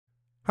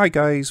Hi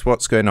guys,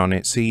 what's going on?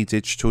 It's the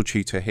Digital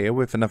Tutor here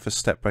with another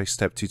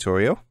step-by-step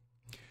tutorial.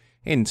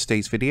 In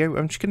today's video,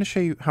 I'm just going to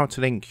show you how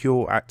to link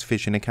your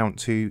Activision account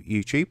to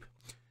YouTube.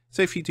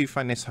 So if you do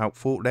find this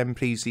helpful, then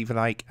please leave a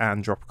like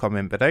and drop a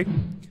comment below.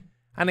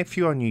 And if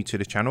you are new to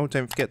the channel,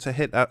 don't forget to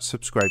hit that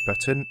subscribe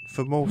button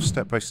for more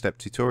step-by-step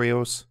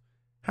tutorials,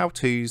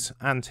 how-tos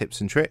and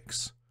tips and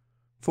tricks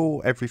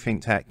for everything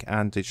tech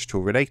and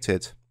digital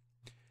related.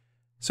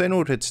 So in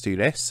order to do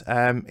this,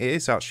 it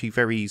is actually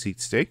very easy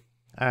to do.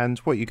 And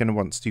what you're going to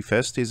want to do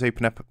first is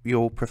open up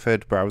your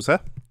preferred browser,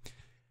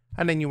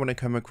 and then you want to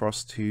come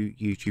across to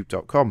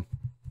youtube.com.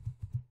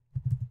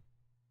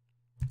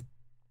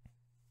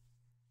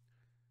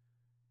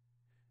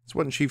 So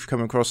once you've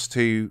come across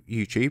to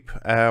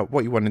YouTube,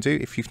 what you want to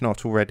do, if you've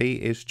not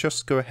already, is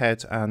just go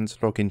ahead and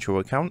log into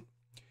your account.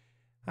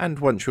 And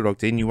once you're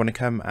logged in, you want to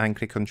come and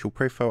click on your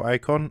profile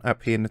icon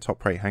up here in the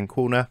top right hand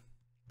corner,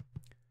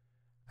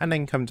 and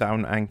then come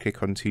down and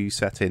click onto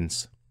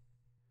settings.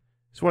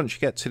 So once you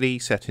get to the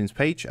settings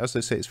page, as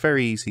I say, it's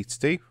very easy to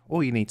do.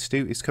 All you need to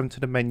do is come to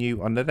the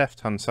menu on the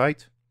left hand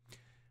side,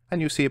 and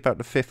you'll see about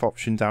the fifth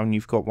option down,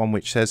 you've got one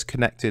which says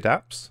connected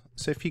apps.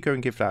 So if you go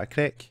and give that a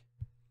click,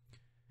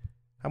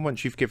 and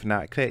once you've given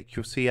that a click,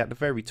 you'll see at the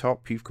very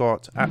top you've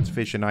got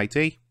Activision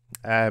ID.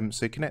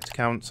 So connect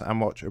accounts and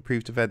watch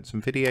approved events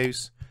and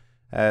videos.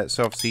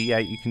 So obviously, yeah,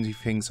 you can do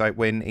things like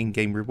win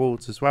in-game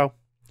rewards as well.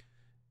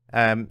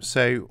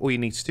 So all you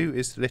need to do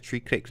is literally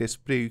click this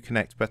blue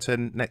connect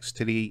button next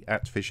to the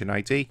Activision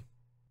ID.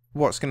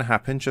 What's going to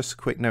happen, just a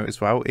quick note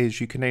as well, is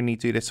you can only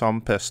do this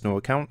on personal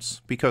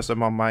accounts. Because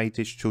I'm on my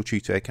Digital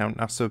Tutor account,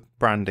 that's a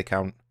brand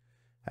account,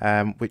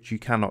 which you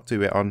cannot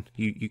do it on.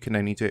 You can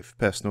only do it for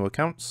personal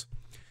accounts.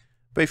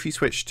 But if you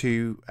switch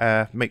to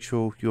make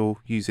sure you're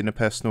using a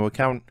personal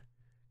account,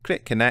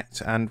 click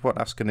connect, and what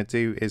that's going to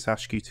do is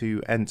ask you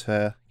to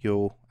enter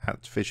your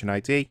Activision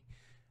ID.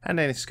 And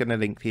then it's going to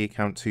link the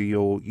account to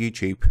your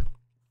YouTube.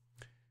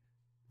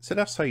 So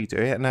that's how you do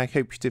it, and I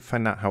hope you did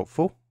find that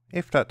helpful.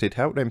 If that did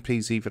help, then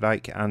please leave a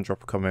like and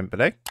drop a comment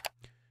below.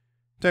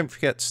 Don't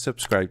forget to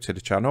subscribe to the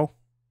channel.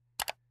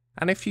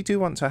 And if you do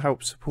want to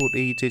help support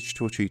the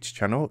Digital Tutor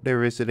channel,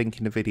 there is a link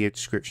in the video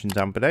description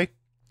down below.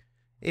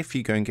 If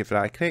you go and give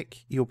that a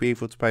click, you'll be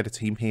able to buy the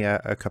team here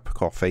a cup of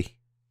coffee.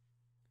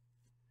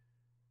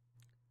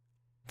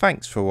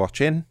 Thanks for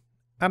watching,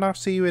 and I'll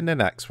see you in the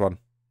next one.